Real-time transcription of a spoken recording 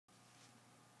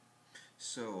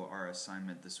So our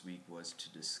assignment this week was to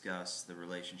discuss the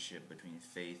relationship between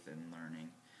faith and learning.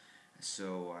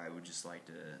 So I would just like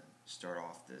to start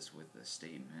off this with a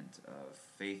statement of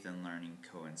faith and learning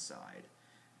coincide.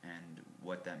 And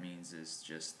what that means is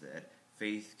just that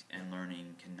faith and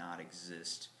learning cannot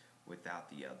exist without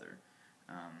the other.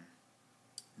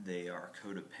 They are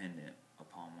codependent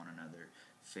upon one another.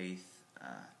 Faith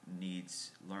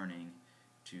needs learning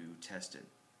to test it,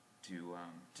 to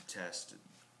test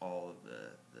all of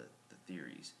the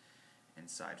theories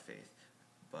inside faith.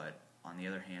 But on the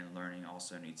other hand, learning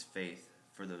also needs faith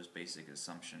for those basic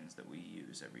assumptions that we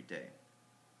use every day.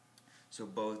 So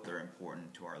both are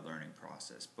important to our learning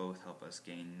process. Both help us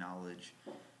gain knowledge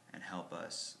and help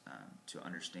us to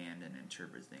understand and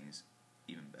interpret things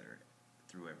even better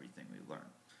through everything we learn.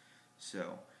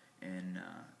 So in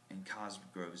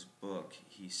Cosgrove's book,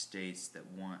 he states that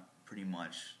one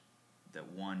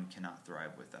cannot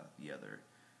thrive without the other.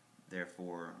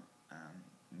 Therefore,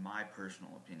 my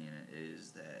personal opinion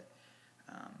is that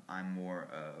I'm more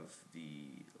of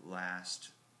the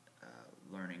last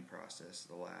learning process,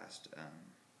 the last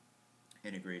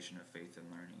integration of faith and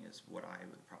learning is what I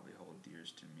would probably hold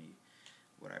dearest to me,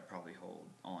 what I probably hold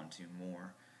on to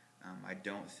more. I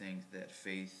don't think that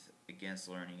faith against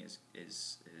learning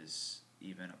is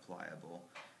even applicable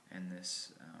in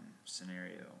this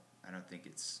scenario. I don't think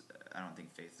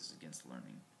faith is against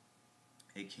learning.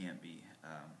 It can't be,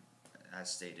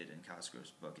 as stated in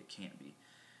Cosgrove's book. It can't be.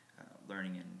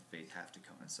 Learning and faith have to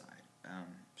coincide.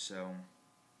 So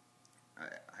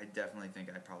I definitely think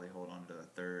I probably hold on to the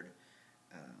third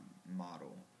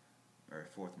model, or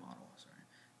fourth model.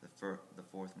 Sorry, the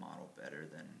fourth model better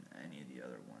than any of the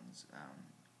other ones.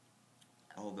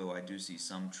 Although I do see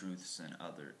some truths in the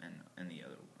other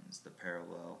ones. The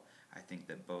parallel, I think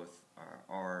that both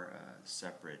are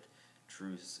separate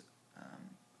truths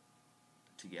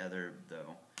together,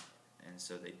 though, and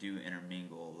so they do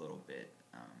intermingle a little bit.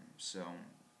 So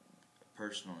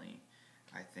personally,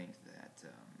 I think that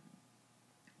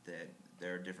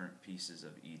there are different pieces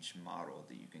of each model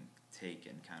that you can take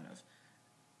and kind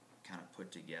of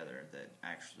put together that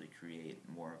actually create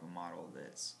more of a model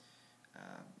that's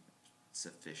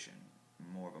sufficient,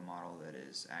 more of a model that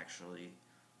is actually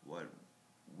what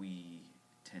we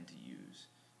tend to use.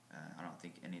 I don't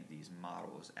think any of these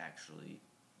models actually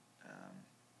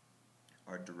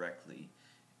are directly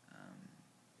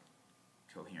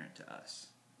coherent to us.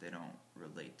 They don't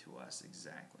relate to us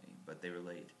exactly, but they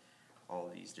relate all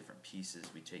these different pieces.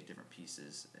 We take different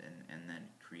pieces and then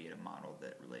create a model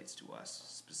that relates to us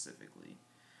specifically,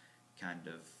 kind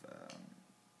of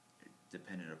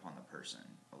dependent upon the person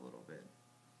a little bit.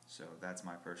 So that's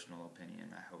my personal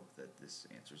opinion. I hope that this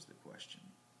answers the question.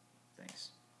 Thanks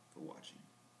for watching.